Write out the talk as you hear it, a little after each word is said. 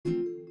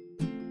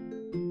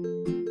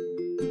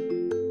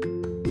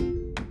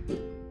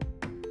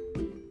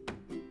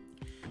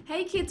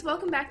Hey kids,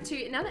 welcome back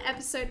to another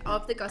episode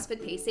of the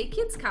Gosford PC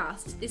Kids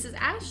Cast. This is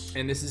Ash.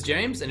 And this is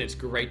James, and it's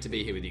great to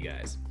be here with you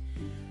guys.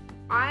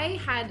 I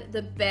had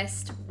the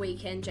best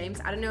weekend,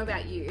 James. I don't know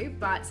about you,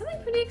 but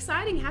something pretty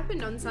exciting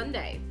happened on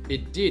Sunday.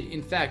 It did.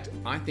 In fact,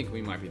 I think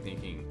we might be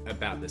thinking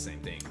about the same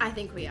thing. I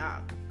think we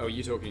are. Oh, are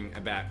you talking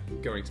about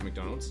going to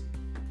McDonald's?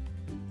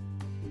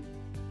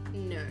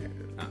 No.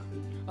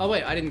 Oh,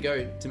 wait, I didn't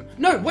go to...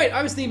 No, wait,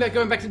 I was thinking about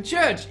going back to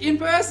church in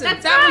person.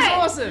 That's that right.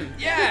 was awesome.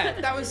 Yeah,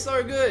 that was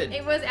so good.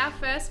 It was our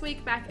first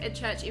week back at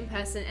church in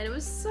person, and it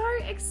was so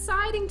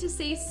exciting to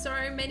see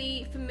so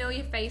many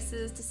familiar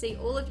faces, to see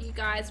all of you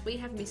guys. We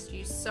have missed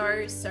you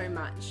so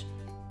much.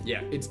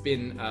 Yeah, it's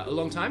been a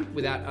long time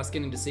without us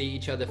getting to see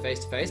each other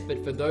face to face,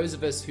 but for those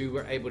of us who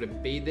were able to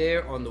be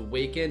there on the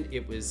weekend,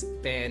 it was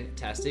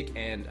fantastic,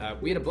 and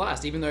we had a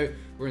blast. Even though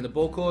we're in the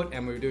ball court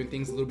and we were doing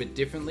things a little bit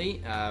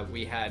differently,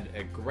 we had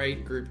a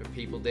great group of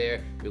people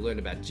there. We learned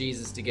about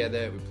Jesus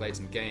together, we played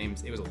some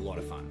games. It was a lot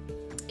of fun.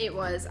 It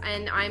was,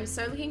 and I'm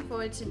so looking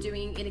forward to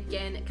doing it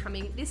again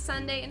coming this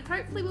Sunday, and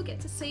hopefully we'll get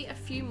to see a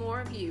few more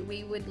of you.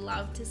 We would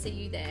love to see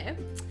you there.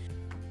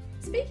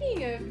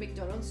 Speaking of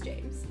McDonald's,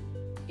 James,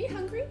 are you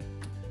hungry?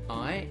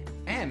 I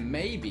am.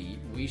 Maybe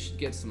we should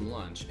get some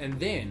lunch, and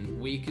then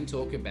we can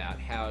talk about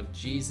how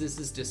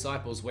Jesus'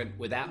 disciples went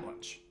without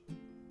lunch.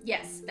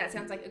 Yes, that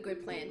sounds like a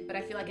good plan, but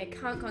I feel like I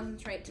can't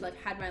concentrate till I've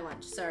had my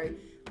lunch. So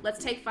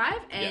let's take 5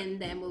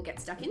 and then we'll get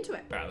stuck into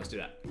it. All right, let's do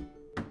that.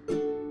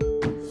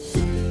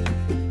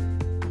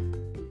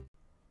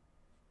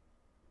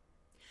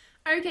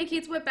 Okay,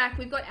 kids, we're back.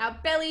 We've got our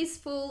bellies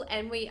full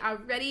and we are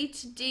ready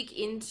to dig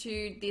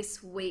into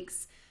this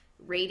week's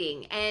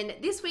reading. And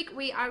this week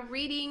we are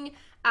reading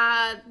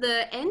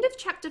the end of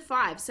chapter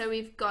 5. So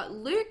we've got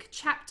Luke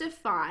chapter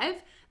 5,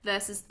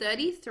 verses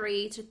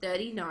 33 to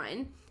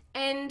 39.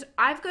 And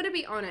I've got to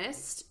be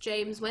honest,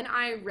 James, when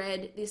I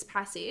read this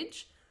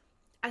passage,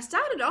 I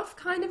started off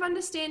kind of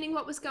understanding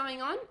what was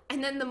going on.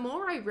 And then the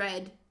more I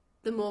read,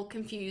 the more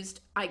confused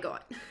I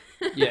got.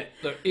 Yeah,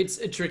 look, it's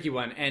a tricky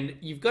one, and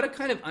you've got to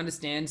kind of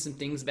understand some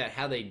things about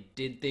how they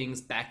did things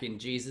back in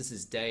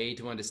Jesus' day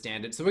to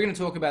understand it. So we're going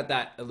to talk about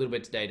that a little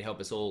bit today to help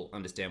us all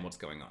understand what's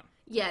going on.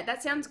 Yeah,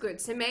 that sounds good.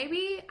 So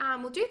maybe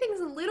we'll do things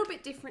a little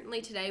bit differently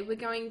today. We're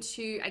going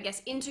to, I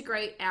guess,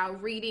 integrate our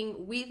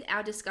reading with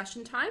our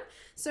discussion time.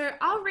 So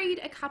I'll read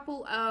a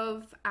couple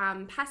of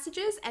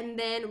passages and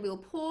then we'll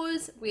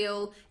pause,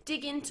 we'll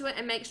dig into it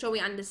and make sure we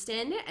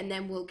understand it, and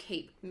then we'll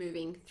keep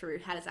moving through.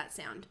 How does that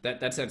sound?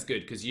 That sounds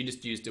good, because you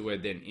just used the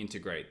word then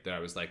integrate that I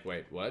was like,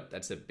 wait, what?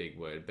 That's a big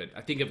word, but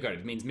I think I've got it.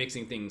 It means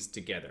mixing things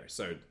together.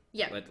 So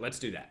yeah, let's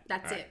do that.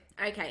 That's it.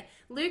 Okay,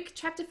 Luke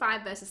chapter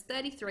 5, verses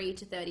 33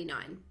 to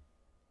 39.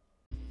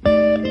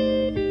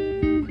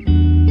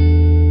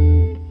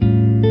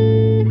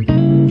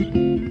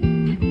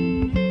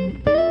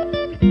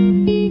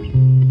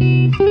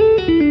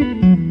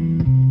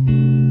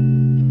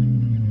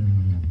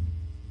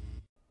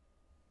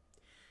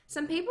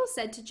 Some people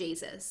said to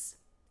Jesus,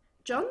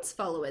 "John's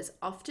followers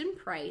often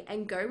pray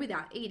and go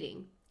without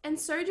eating, and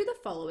so do the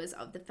followers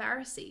of the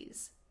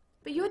Pharisees.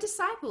 But your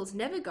disciples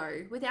never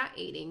go without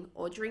eating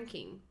or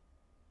drinking."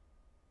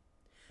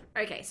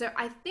 Okay, so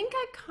I think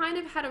I kind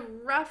of had a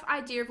rough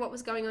idea of what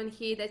was going on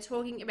here. They're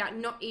talking about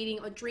not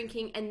eating or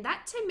drinking, and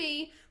that to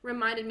me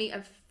reminded me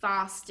of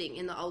fasting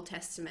in the Old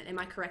Testament. Am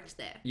I correct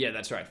there? Yeah,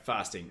 that's right.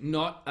 Fasting.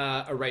 Not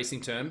a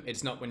racing term.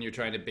 It's not when you're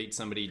trying to beat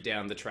somebody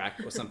down the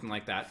track or something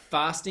like that.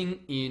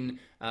 Fasting in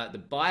the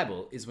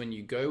Bible is when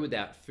you go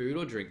without food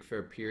or drink for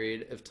a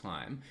period of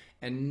time.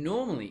 And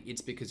normally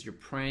it's because you're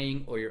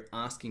praying or you're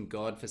asking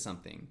God for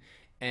something.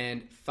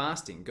 And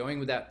fasting,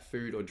 going without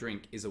food or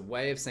drink, is a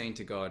way of saying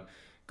to God,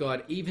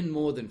 God, even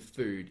more than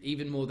food,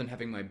 even more than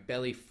having my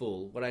belly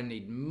full, what I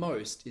need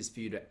most is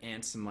for you to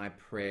answer my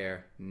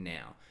prayer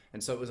now.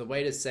 And so it was a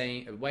way of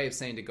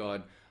saying to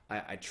God,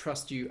 I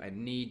trust you, I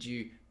need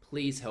you,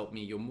 please help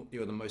me,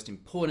 you're the most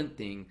important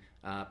thing,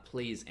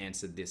 please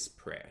answer this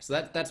prayer.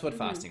 So that's what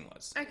fasting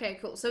was. Okay,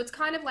 cool. So it's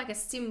kind of like a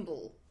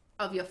symbol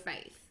of your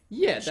faith.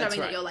 Yeah, that's showing right.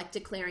 that you're like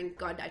declaring,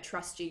 God, I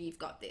trust you, you've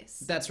got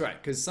this. That's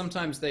right, because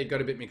sometimes they got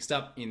a bit mixed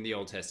up in the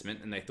Old Testament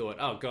and they thought,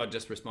 oh, God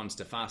just responds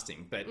to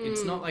fasting. But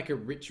it's not like a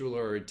ritual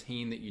or a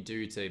routine that you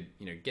do to,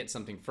 get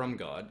something from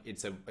God.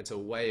 It's a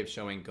way of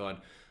showing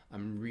God,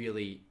 I'm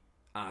really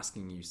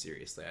asking you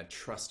seriously. I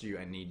trust you.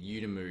 I need you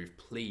to move.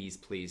 Please,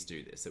 please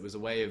do this. It was a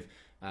way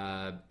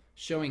of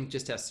showing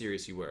just how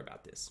serious you were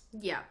about this.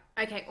 Yeah.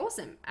 Okay,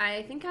 awesome.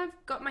 I think I've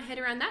got my head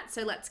around that,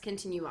 so let's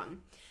continue on.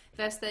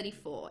 Verse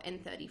 34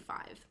 and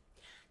 35.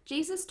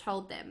 Jesus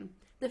told them,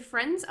 "The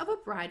friends of a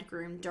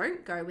bridegroom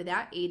don't go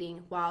without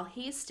eating while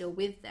he is still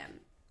with them.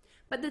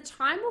 But the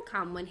time will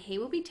come when he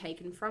will be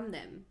taken from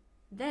them.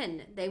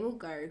 Then they will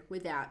go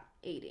without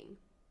eating."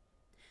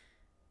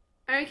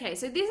 Okay,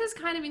 so this is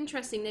kind of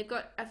interesting. They've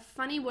got a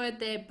funny word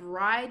there,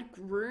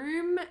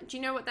 bridegroom. Do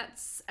you know what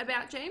that's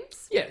about,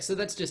 James? Yeah, so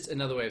that's just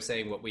another way of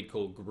saying what we'd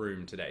call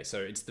groom today.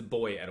 So it's the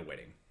boy at a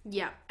wedding.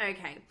 Yeah,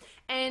 okay.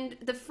 And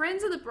the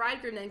friends of the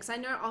bridegroom, then, because I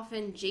know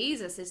often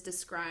Jesus is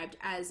described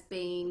as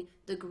being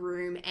the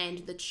groom and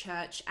the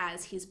church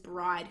as his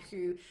bride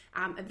who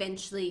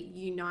eventually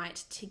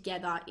unite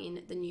together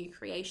in the new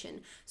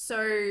creation.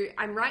 So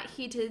I'm right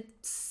here to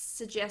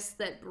suggest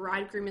that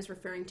bridegroom is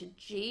referring to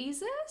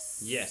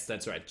Jesus? Yes,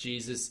 that's right.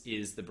 Jesus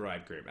is the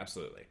bridegroom.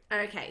 Absolutely.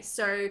 Okay,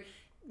 so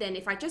then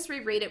if I just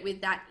reread it with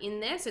that in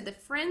there, so the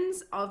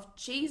friends of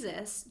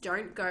Jesus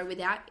don't go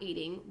without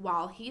eating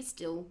while he's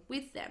still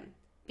with them.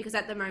 Because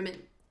at the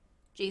moment,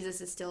 Jesus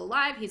is still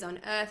alive, he's on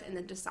earth, and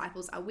the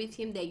disciples are with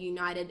him, they're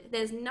united.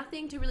 There's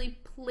nothing to really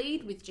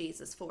plead with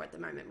Jesus for at the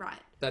moment, right?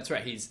 That's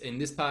right. He's in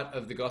this part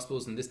of the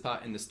Gospels and this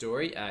part in the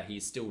story.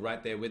 He's still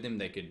right there with him.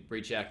 They could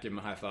reach out, give him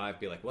a high five,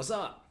 be like, "What's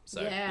up?"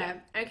 So yeah,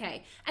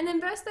 okay. And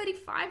then verse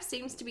 35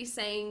 seems to be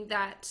saying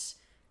that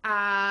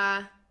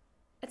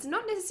it's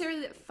not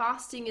necessarily that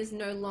fasting is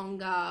no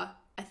longer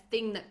a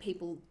thing that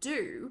people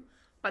do,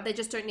 but they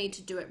just don't need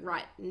to do it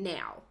right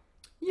now.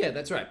 Yeah,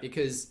 that's right.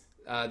 Because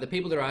the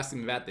people that are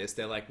asking about this,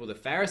 they're like, well, the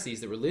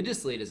Pharisees, the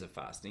religious leaders, are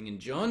fasting, and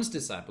John's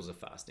disciples are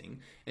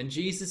fasting. And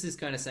Jesus is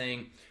kind of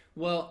saying,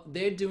 well,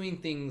 they're doing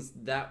things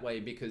that way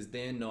because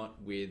they're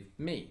not with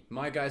me.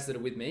 My guys that are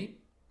with me,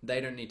 they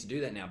don't need to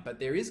do that now. But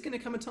there is going to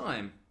come a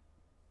time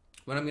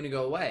when I'm going to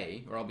go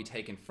away, or I'll be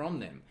taken from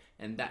them.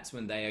 And that's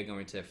when they are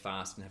going to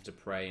fast and have to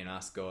pray and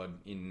ask God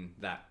in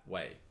that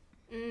way.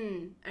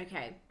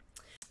 Okay.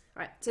 All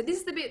right, so this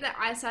is the bit that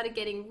I started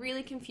getting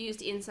really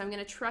confused in, so I'm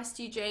going to trust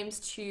you, James,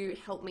 to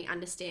help me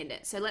understand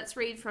it. So let's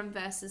read from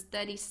verses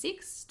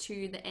 36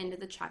 to the end of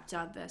the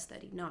chapter, verse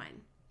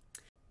 39.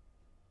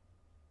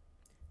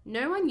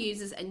 No one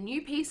uses a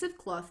new piece of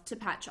cloth to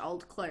patch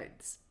old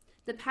clothes.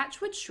 The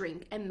patch would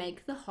shrink and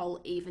make the hole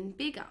even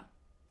bigger.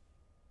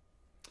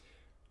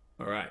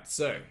 All right,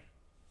 so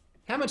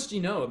how much do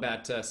you know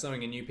about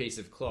sewing a new piece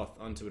of cloth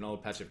onto an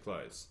old patch of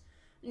clothes?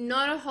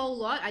 Not a whole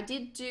lot. I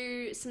did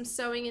do some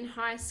sewing in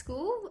high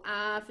school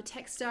for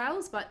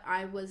textiles, but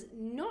I was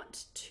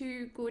not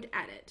too good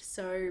at it.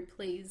 So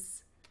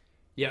please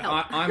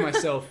help. I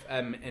myself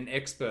am an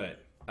expert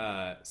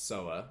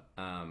sewer.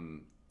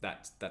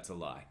 That's a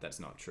lie. That's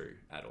not true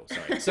at all.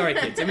 Sorry,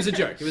 kids. It was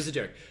a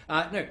joke.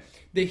 No,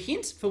 the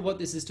hint for what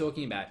this is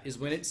talking about is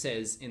when it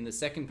says in the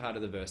second part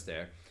of the verse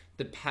there,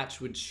 the patch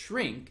would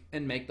shrink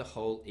and make the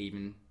hole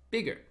even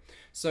bigger.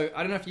 So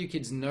I don't know if you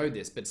kids know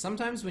this, but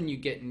sometimes when you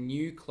get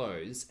new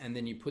clothes and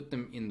then you put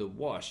them in the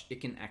wash,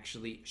 it can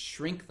actually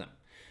shrink them.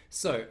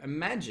 So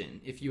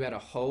imagine if you had a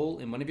hole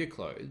in one of your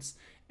clothes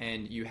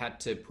and you had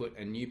to put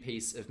a new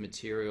piece of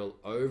material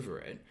over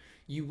it.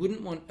 You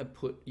wouldn't want to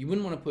put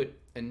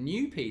a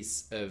new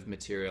piece of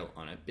material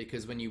on it,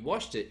 because when you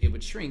washed it, it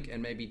would shrink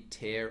and maybe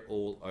tear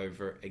all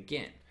over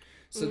again.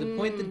 So the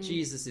point that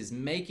Jesus is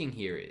making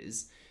here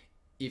is,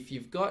 if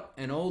you've got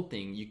an old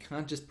thing, you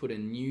can't just put a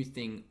new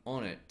thing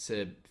on it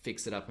to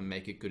fix it up and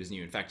make it good as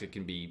new. In fact, it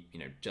can be,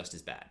 just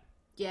as bad.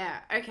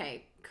 Yeah,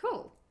 okay,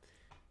 cool.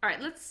 All right,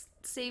 let's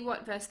see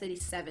what verse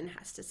 37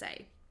 has to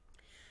say.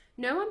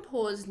 No one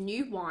pours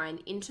new wine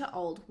into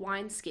old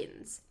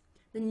wineskins.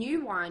 The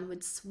new wine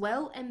would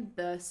swell and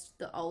burst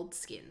the old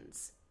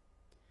skins.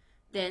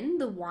 Then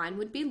the wine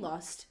would be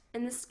lost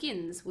and the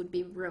skins would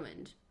be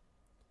ruined.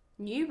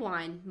 New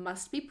wine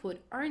must be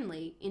put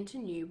only into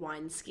new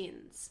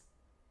wineskins.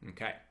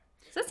 Okay.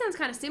 So that sounds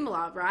kind of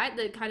similar, right?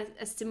 The kind of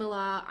a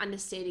similar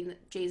understanding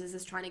that Jesus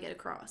is trying to get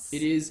across.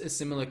 It is a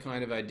similar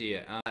kind of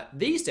idea.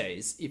 These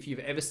days, if you've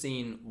ever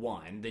seen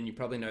wine, then you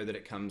probably know that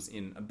it comes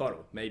in a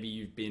bottle. Maybe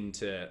you've been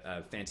to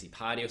a fancy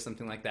party or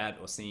something like that,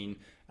 or seen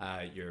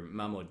your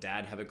mum or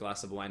dad have a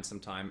glass of wine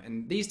sometime.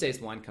 And these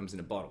days, wine comes in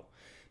a bottle.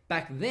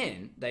 Back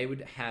then, they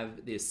would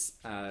have this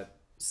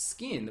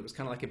skin that was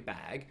kind of like a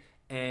bag.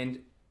 And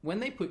when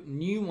they put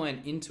new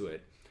wine into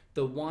it,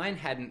 the wine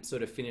hadn't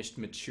sort of finished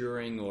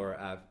maturing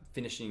or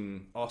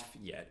finishing off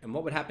yet. And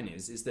what would happen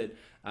is that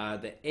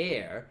the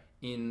air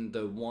in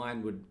the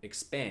wine would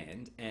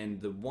expand,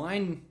 and the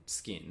wine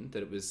skin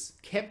that it was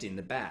kept in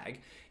the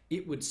bag,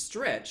 it would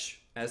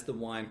stretch as the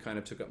wine kind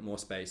of took up more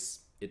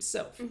space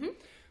itself. Mm-hmm.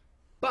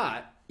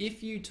 But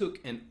if you took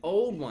an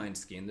old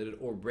wineskin that had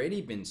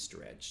already been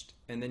stretched,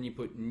 and then you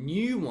put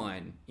new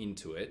wine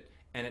into it,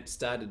 and it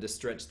started to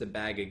stretch the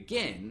bag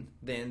again,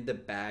 then the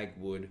bag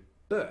would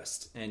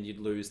burst and you'd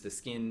lose the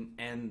skin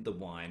and the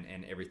wine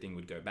and everything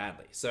would go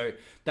badly. So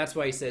that's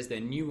why he says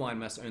that new wine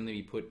must only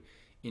be put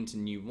into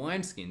new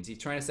wineskins. He's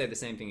trying to say the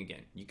same thing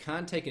again. You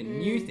can't take a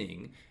new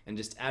thing and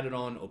just add it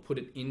on or put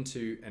it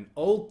into an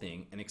old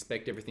thing and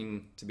expect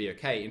everything to be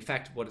okay. In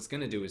fact, what it's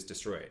going to do is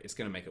destroy it. It's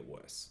going to make it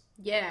worse.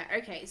 Yeah,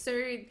 okay.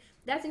 So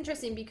that's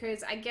interesting,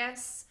 because I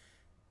guess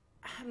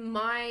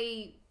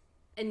my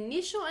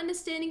initial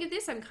understanding of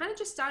this, I'm kind of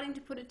just starting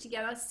to put it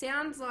together,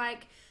 sounds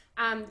like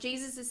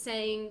Jesus is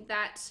saying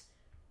that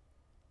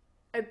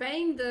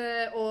obeying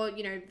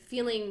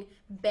feeling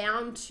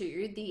bound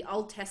to the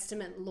Old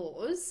Testament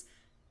laws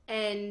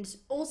and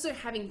also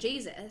having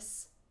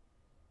Jesus,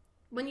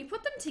 when you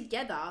put them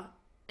together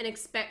and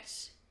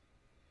expect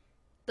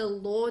the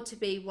law to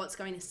be what's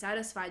going to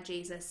satisfy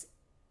Jesus,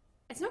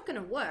 it's not going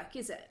to work,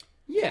 is it?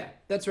 Yeah,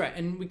 that's right.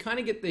 And we kind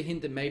of get the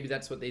hint that maybe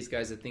that's what these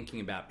guys are thinking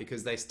about,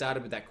 because they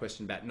started with that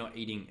question about not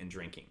eating and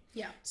drinking.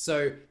 Yeah.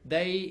 So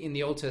they, in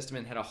the Old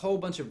Testament, had a whole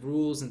bunch of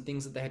rules and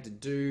things that they had to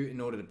do in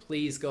order to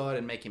please God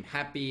and make him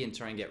happy and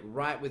try and get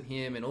right with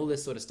him and all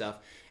this sort of stuff.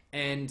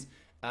 And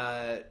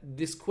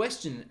this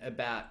question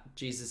about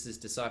Jesus's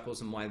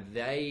disciples and why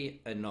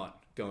they are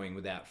not going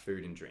without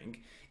food and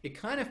drink, it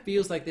kind of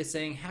feels like they're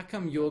saying, how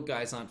come your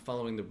guys aren't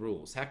following the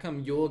rules? How come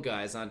your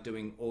guys aren't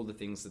doing all the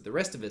things that the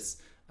rest of us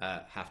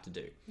have to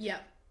do? Yeah.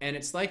 And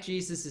it's like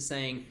Jesus is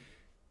saying,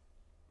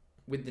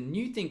 with the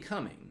new thing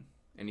coming,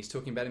 and he's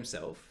talking about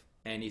himself,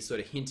 and he's sort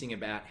of hinting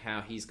about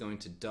how he's going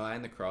to die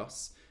on the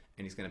cross,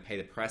 and he's going to pay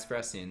the price for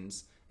our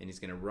sins, and he's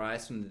going to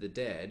rise from the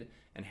dead,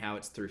 and how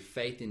it's through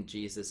faith in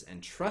Jesus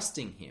and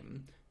trusting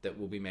him that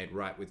we'll be made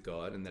right with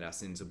God and that our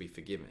sins will be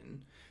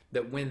forgiven.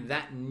 That when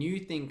that new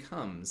thing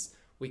comes,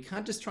 we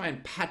can't just try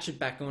and patch it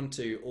back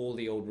onto all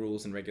the old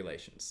rules and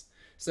regulations.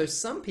 So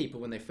some people,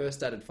 when they first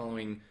started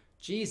following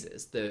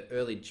Jesus, the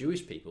early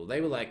Jewish people, they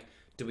were like,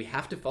 do we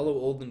have to follow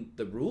all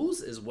the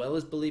rules as well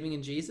as believing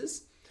in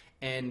Jesus?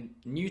 And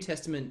New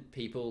Testament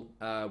people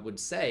would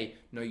say,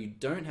 no, you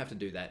don't have to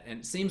do that. And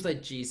it seems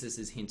like Jesus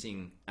is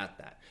hinting at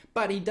that.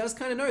 But he does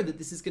kind of know that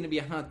this is going to be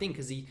a hard thing,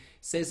 because he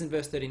says in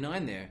verse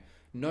 39 there,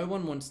 no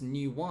one wants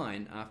new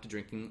wine after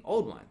drinking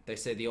old wine. They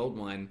say the old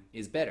wine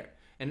is better.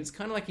 And it's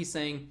kind of like he's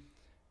saying,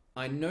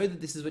 I know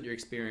that this is what you're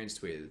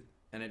experienced with,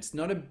 and it's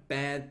not a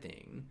bad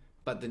thing,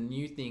 but the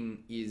new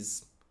thing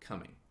is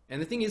coming.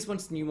 And the thing is,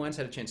 once new wine's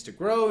had a chance to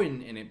grow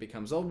and it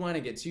becomes old wine,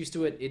 it gets used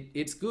to it,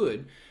 it's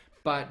good.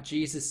 But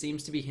Jesus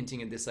seems to be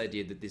hinting at this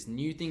idea that this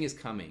new thing is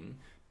coming,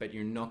 but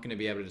you're not going to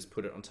be able to just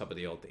put it on top of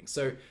the old thing.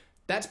 So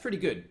that's pretty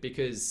good,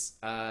 because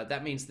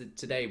that means that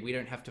today we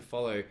don't have to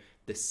follow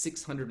the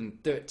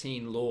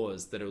 613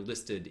 laws that are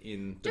listed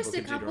in the book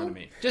of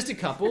Deuteronomy. Just a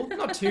couple,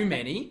 not too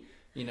many,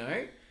 you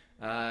know.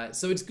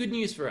 So it's good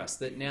news for us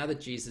that now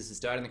that Jesus has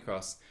died on the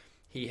cross,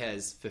 he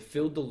has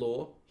fulfilled the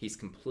law, he's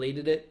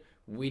completed it.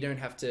 We don't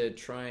have to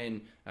try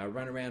and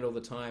run around all the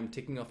time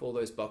ticking off all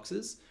those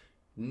boxes.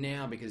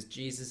 Now, because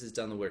Jesus has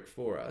done the work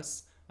for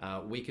us,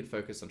 we can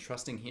focus on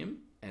trusting him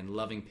and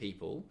loving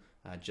people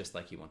just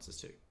like he wants us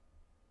to.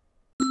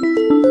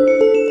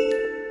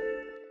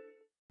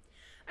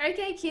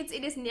 Okay, kids,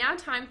 it is now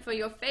time for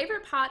your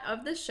favorite part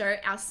of the show,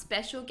 our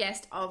special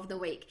guest of the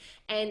week.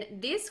 And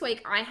this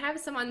week, I have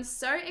someone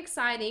so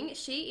exciting.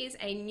 She is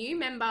a new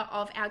member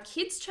of our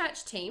kids'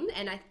 church team,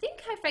 and I think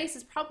her face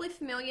is probably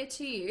familiar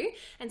to you.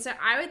 And so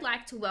I would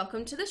like to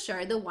welcome to the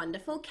show the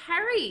wonderful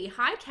Carrie.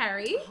 Hi,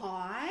 Carrie.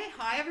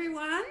 Hi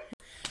everyone.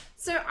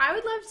 So I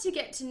would love to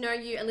get to know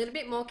you a little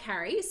bit more,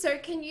 Carrie. So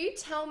can you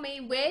tell me,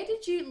 where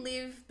did you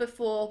live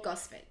before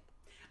Gosford?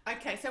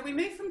 Okay, so we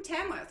moved from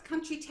Tamworth,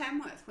 country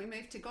Tamworth. We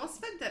moved to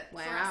Gosford. For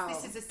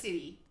us, this is a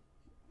city.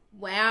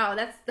 Wow,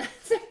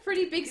 that's a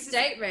pretty big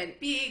statement.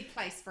 Big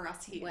place for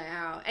us here.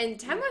 Wow, and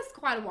Tamworth's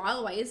quite a while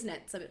away, isn't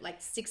it? So like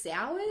 6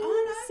 hours?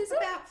 Oh no, is it?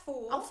 about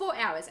 4. Oh, 4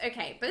 hours.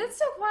 Okay, but it's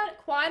still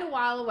quite a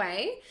while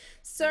away.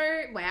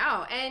 So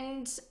wow,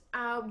 and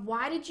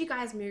why did you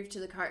guys move to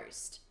the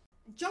coast?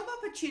 Job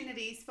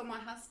opportunities for my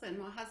husband.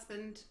 My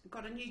husband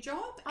got a new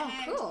job. Oh,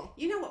 and cool.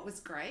 You know what was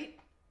great?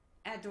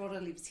 Our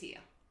daughter lives here.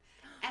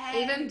 And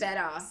even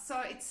better. So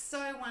it's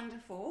so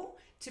wonderful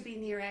to be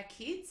near our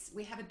kids.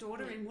 We have a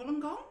daughter in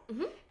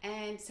Wollongong,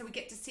 and so we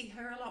get to see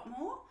her a lot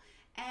more.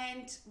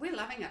 And we're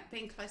loving it.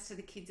 Being close to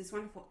the kids is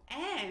wonderful.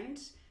 And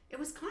it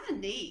was kind of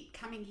neat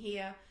coming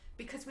here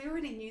because we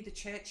already knew the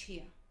church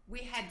here. We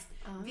had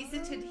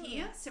visited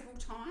here several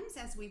times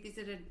as we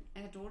visited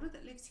our daughter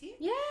that lives here.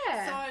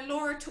 Yeah. So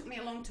Laura took me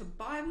along to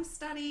Bible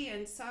study,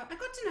 and so I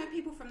got to know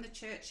people from the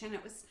church, and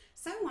it was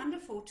so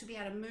wonderful to be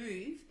able to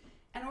move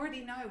and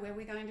already know where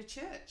we're going to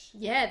church.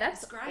 Yeah,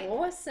 that's great.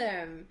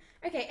 Awesome.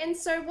 Okay, and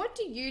so what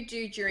do you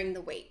do during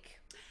the week?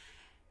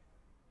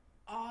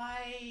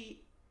 I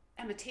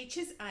am a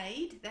teacher's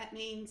aide. That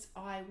means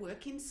I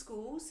work in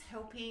schools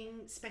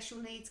helping special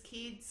needs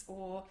kids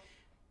or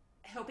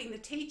helping the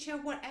teacher.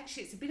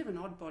 It's a bit of an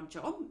odd bod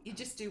job. You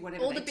just do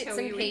whatever all they the bits tell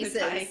and you pieces.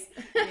 in the day.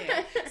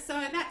 Yeah. So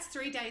that's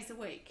 3 days a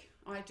week.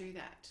 I do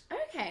that.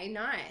 Okay,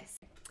 nice.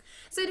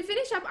 So to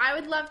finish up, I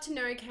would love to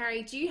know,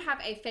 Carrie, do you have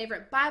a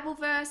favorite Bible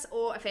verse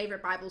or a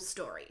favorite Bible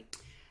story?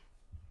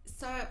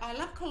 So I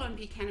love Colin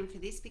Buchanan for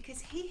this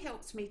because he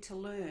helps me to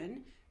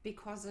learn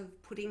because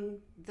of putting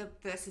the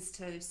verses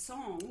to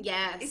song.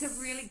 Yes. It's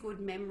a really good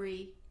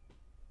memory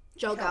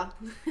jogger.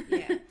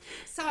 Yeah.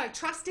 So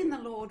trust in the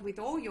Lord with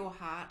all your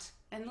heart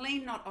and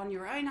lean not on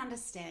your own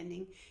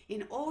understanding.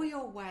 In all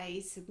your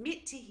ways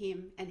submit to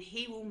him and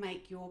he will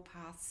make your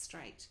path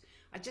straight.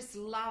 I just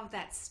love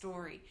that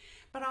story.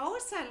 But I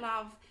also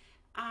love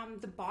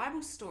the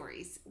Bible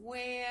stories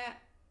where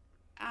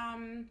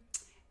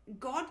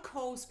God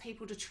calls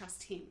people to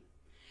trust him.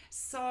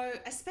 So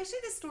especially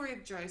the story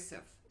of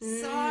Joseph.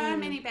 So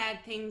many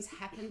bad things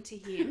happened to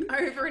him.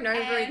 Over and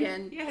over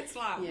again. Yeah, it's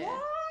like,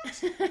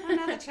 what?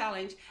 Another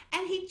challenge.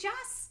 And he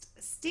just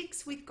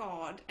sticks with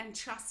God and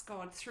trusts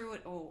God through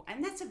it all.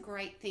 And that's a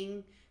great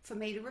thing for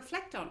me to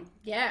reflect on.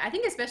 Yeah, I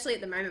think especially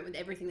at the moment with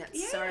everything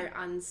that's so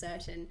Yeah.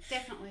 uncertain.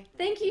 Definitely.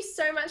 Thank you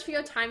so much for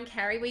your time,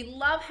 Carrie. We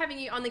love having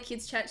you on the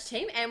Kids Church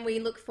team, and we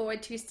look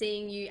forward to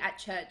seeing you at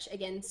church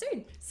again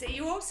soon. See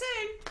you all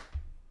soon.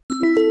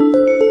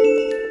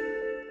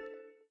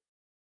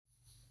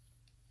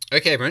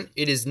 Okay, everyone,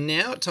 it is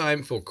now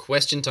time for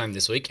question time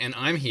this week, and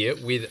I'm here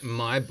with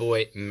my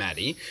boy,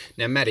 Maddie.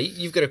 Now, Maddie,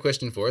 you've got a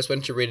question for us. Why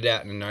don't you read it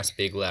out in a nice,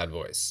 big, loud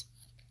voice?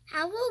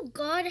 How will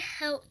God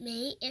help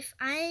me if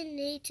I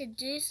need to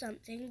do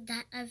something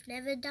that I've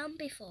never done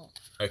before?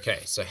 Okay,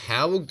 so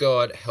how will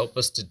God help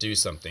us to do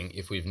something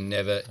if we've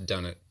never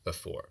done it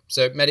before?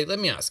 So, Maddie, let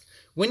me ask,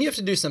 when you have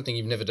to do something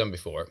you've never done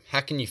before,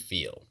 how can you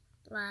feel?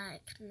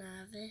 Like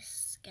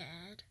nervous,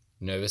 scared?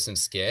 Nervous and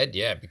scared?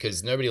 Yeah,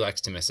 because nobody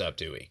likes to mess up,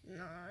 do we?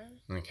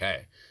 No.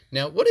 Okay.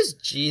 Now, what does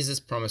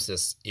Jesus promise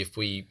us if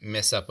we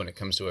mess up when it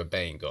comes to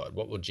obeying God?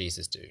 What will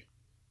Jesus do?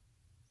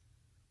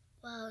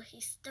 Well,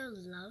 he still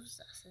loves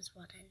us, is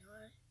what I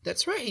know.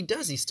 That's right, he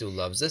does. He still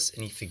loves us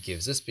and he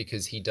forgives us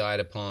because he died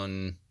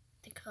upon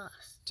The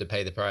cross to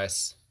pay the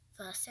price.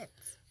 for our sins.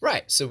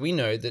 Right, so we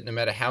know that no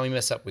matter how we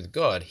mess up with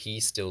God,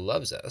 he still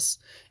loves us.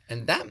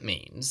 And that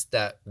means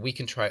that we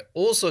can try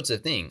all sorts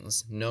of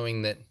things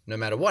knowing that no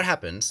matter what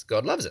happens,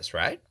 God loves us,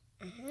 right?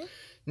 Mm-hmm.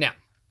 Now,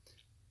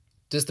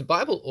 does the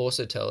Bible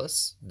also tell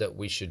us that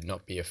we should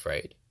not be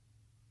afraid?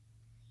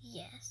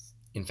 Yes.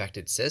 In fact,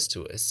 it says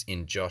to us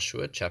in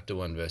Joshua chapter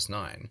 1, verse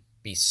 9,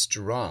 "Be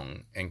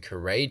strong and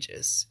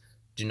courageous.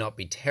 Do not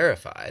be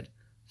terrified,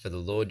 for the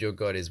Lord your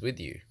God is with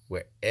you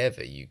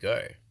wherever you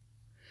go."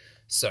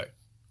 So,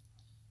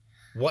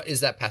 what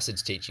is that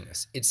passage teaching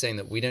us? It's saying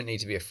that we don't need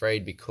to be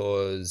afraid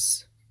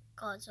because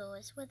God's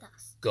always with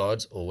us.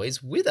 God's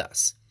always with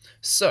us.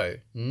 So,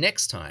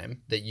 next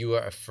time that you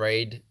are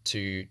afraid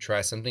to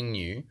try something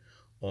new,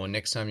 or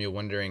next time you're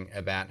wondering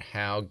about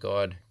how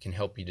God can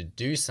help you to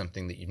do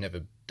something that you've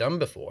never done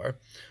before,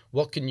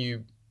 what can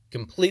you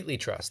completely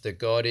trust? That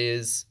God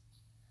is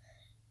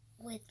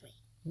With me.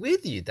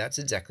 with you. That's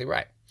exactly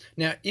right.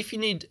 Now, if you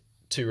need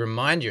to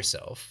remind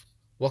yourself,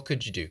 what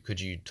could you do?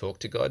 Could you talk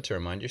to God to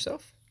remind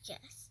yourself?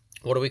 Yes.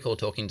 What do we call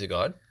talking to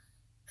God?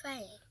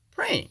 Praying.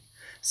 Praying.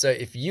 So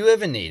if you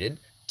ever needed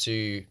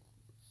to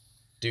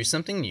do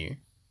something new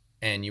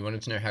and you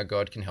wanted to know how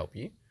God can help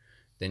you,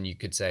 then you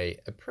could say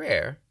a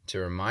prayer to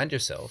remind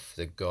yourself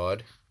that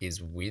God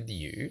is with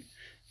you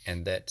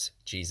and that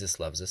Jesus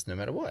loves us no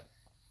matter what.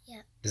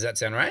 Yeah. Does that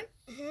sound right?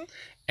 Mm-hmm.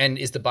 And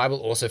is the Bible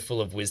also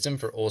full of wisdom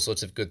for all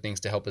sorts of good things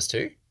to help us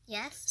too?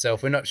 Yes. So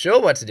if we're not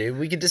sure what to do,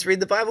 we could just read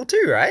the Bible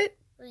too, right?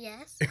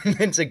 Yes.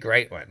 It's a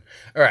great one.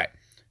 All right.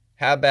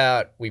 How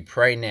about we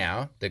pray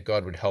now that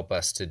God would help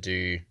us to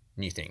do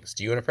new things?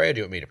 Do you want to pray or do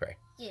you want me to pray?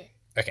 Yeah.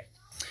 Okay.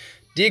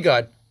 Dear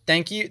God,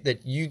 thank you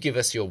that you give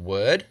us your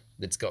word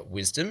that's got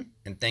wisdom,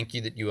 and thank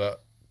you that you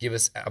give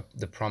us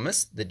the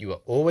promise that you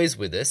are always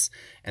with us,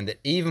 and that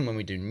even when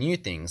we do new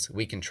things,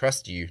 we can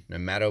trust you no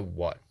matter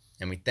what.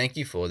 And we thank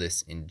you for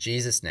this in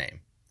Jesus'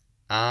 name.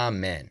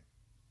 Amen.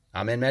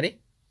 Amen,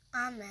 Maddie?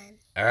 Amen.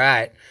 All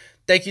right.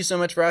 Thank you so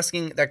much for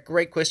asking that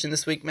great question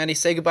this week, Maddie.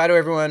 Say goodbye to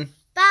everyone.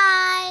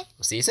 Bye.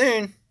 We'll see you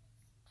soon.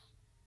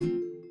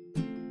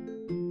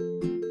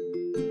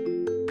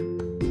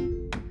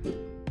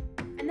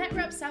 And that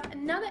wraps up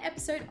another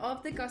episode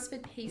of the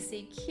Gosford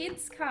PC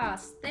Kids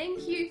Cast.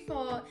 Thank you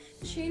for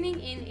tuning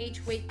in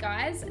each week,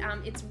 guys.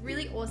 It's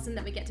really awesome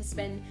that we get to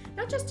spend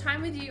not just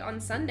time with you on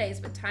Sundays,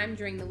 but time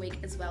during the week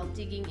as well,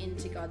 digging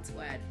into God's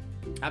Word.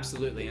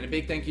 Absolutely. And a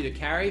big thank you to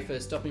Carrie for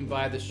stopping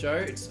by the show.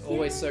 It's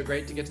always so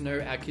great to get to know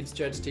our kids'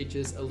 church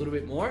teachers a little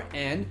bit more.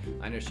 And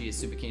I know she is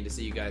super keen to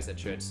see you guys at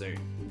church soon.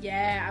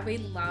 Yeah, we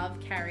love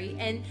Carrie.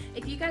 And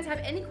if you guys have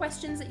any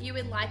questions that you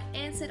would like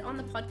answered on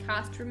the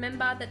podcast,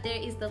 remember that there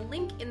is the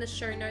link in the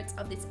show notes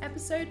of this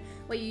episode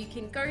where you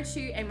can go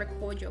to and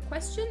record your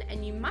question,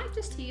 and you might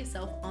just hear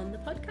yourself on the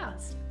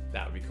podcast.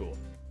 That would be cool.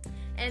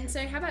 And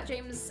so how about,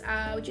 James,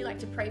 would you like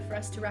to pray for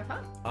us to wrap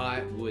up?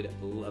 I would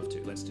love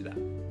to. Let's do that.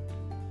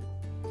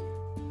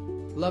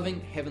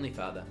 Loving Heavenly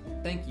Father,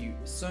 thank you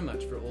so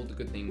much for all the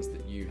good things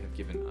that you have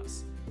given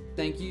us.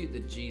 Thank you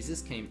that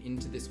Jesus came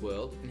into this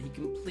world and he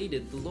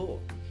completed the law.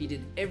 He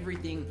did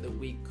everything that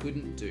we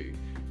couldn't do,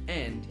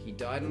 and he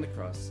died on the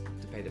cross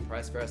to pay the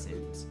price for our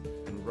sins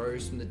and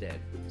rose from the dead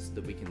so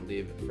that we can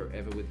live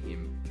forever with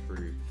him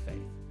through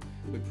faith.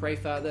 We pray,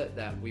 Father,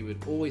 that we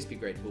would always be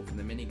grateful for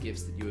the many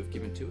gifts that you have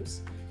given to us.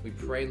 We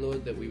pray,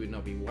 Lord, that we would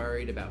not be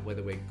worried about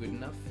whether we're good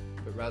enough,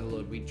 but rather,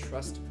 Lord, we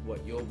trust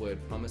what your word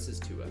promises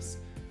to us,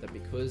 that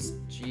because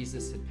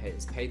Jesus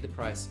has paid the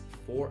price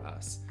for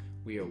us,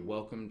 we are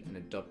welcomed and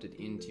adopted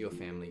into your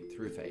family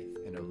through faith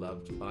and are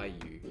loved by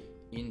you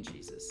in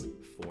Jesus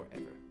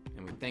forever.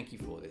 And we thank you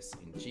for this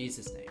in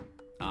Jesus' name.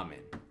 Amen.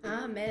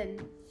 Amen.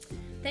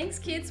 Thanks,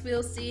 kids.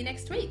 We'll see you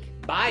next week.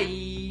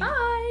 Bye.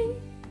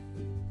 Bye.